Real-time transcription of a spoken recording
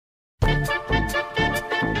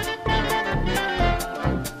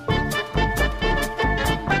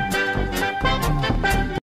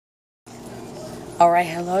Alright,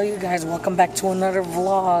 hello you guys, welcome back to another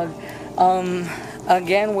vlog.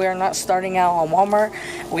 Again, we are not starting out on Walmart.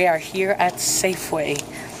 We are here at Safeway.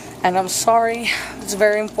 And I'm sorry, it's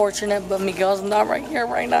very unfortunate, but Miguel's not right here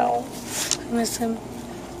right now. I miss him.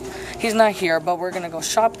 He's not here, but we're gonna go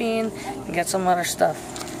shopping and get some other stuff.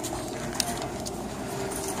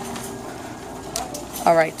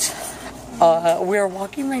 Alright, we are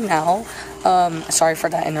walking right now. Sorry for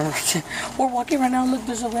that interruption. We're walking right now. Look,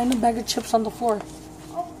 there's a random bag of chips on the floor.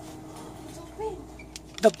 Oh, it's open.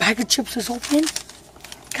 The bag of chips is open?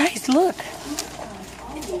 Guys, look.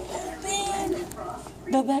 It's open.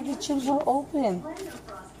 The bag of chips are open.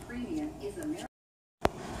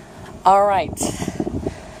 Alright.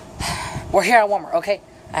 We're here at Walmart, okay?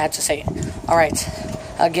 I had to say it. Alright.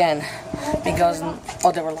 Again. Because...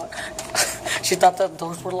 oh, they were locked. She thought the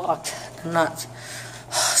doors were locked. They're not.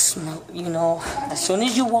 Smell, you know, as soon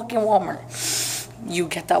as you walk in Walmart, you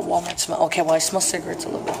get that Walmart smell. Okay, well, I smell cigarettes a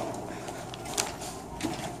little bit.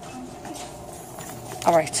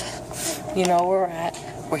 Alright, you know where we're at.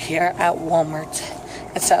 We're here at Walmart.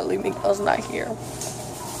 And sadly, Miguel's not here.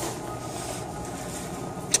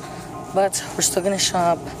 But we're still gonna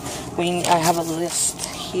shop. I have a list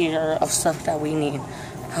here of stuff that we need.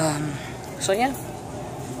 So yeah.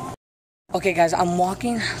 Okay guys, I'm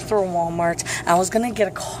walking through Walmart. I was gonna get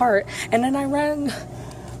a cart, and then I ran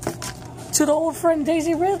to the old friend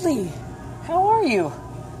Daisy Ridley. How are you?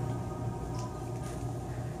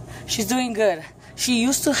 She's doing good. She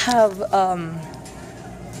used to have,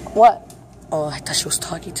 what? Oh, I thought she was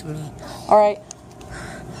talking to me. Alright.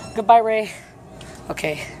 Goodbye, Ray.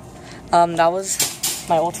 Okay. That was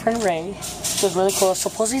my old friend Ray. She was really cool.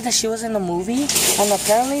 Supposedly that she was in the movie, and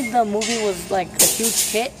apparently the movie was like a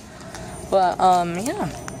huge hit. But, yeah.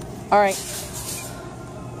 Alright.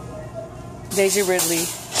 Daisy Ridley.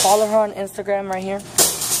 Follow her on Instagram right here.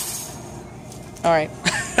 Alright.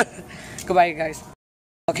 Goodbye, you guys.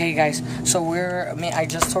 Okay, guys. So I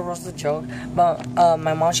just told Rose the joke. But,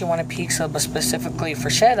 my mom, she wanted pizza, but specifically for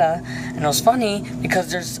Sheda. And it was funny because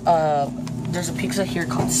there's a pizza here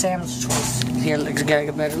called Sam's Choice. Here, let's get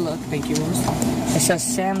a better look. Thank you, Rose. It says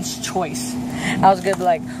Sam's Choice. I was gonna be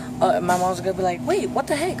like, my mom was gonna be like, wait, what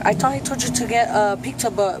the heck? I thought I told you to get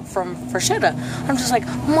pizza, but for Sheda. I'm just like,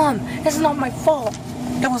 Mom, it's not my fault.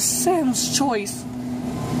 It was Sam's Choice.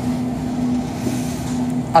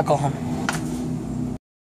 I'll go home.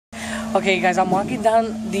 Okay, guys, I'm walking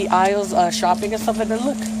down the aisles, shopping and stuff, and then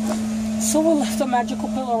look, someone left a magical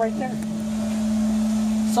pillow right there.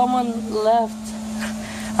 Someone left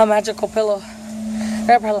a magical pillow.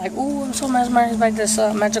 They're probably like, ooh, I'm so mesmerized by this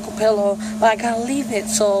magical pillow, but I gotta leave it,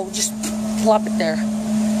 so just plop it there.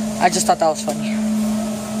 I just thought that was funny.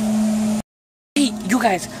 Hey, you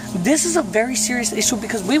guys, this is a very serious issue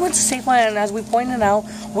because we went to Safeway, and as we pointed out,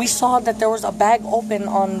 we saw that there was a bag open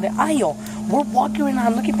on the aisle. We're walking around,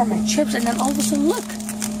 I'm looking for my chips, and then all of a sudden, look.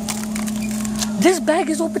 This bag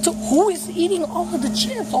is open too. Who is eating all of the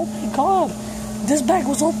chips? Oh my god. This bag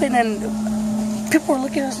was open, and people were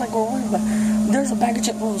looking at us like we're worried, but there's a bag of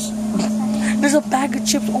chips. There's a bag of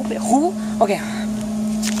chips open. Who? Okay.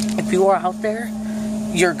 If you are out there,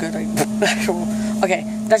 you're good. Okay,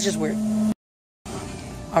 that's just weird.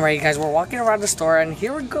 Alright, you guys, we're walking around the store, and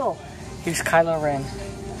here we go. Here's Kylo Ren.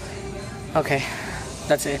 Okay,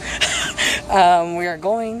 that's it. We are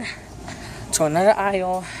going to another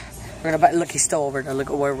aisle. We're gonna buy. Look, he's still over there. Look,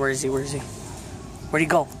 where is he? Where is he? Where'd he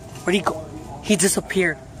go? Where'd he go? He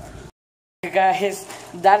disappeared. Okay, guys,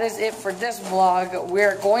 that is it for this vlog.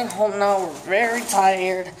 We're going home now. We're very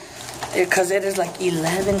tired because it is like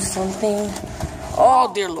 11 something.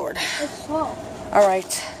 Oh dear Lord. It's 12. All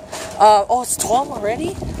right. Oh, it's 12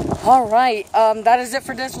 already? All right. That is it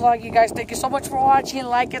for this vlog, you guys. Thank you so much for watching.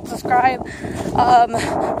 Like and subscribe.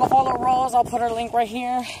 Go follow Rose. I'll put her link right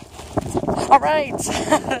here. All right.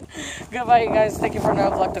 Goodbye, you guys. Thank you for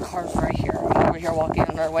another vlog. The car's right here. I'm over here walking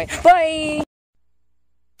on our way. Bye.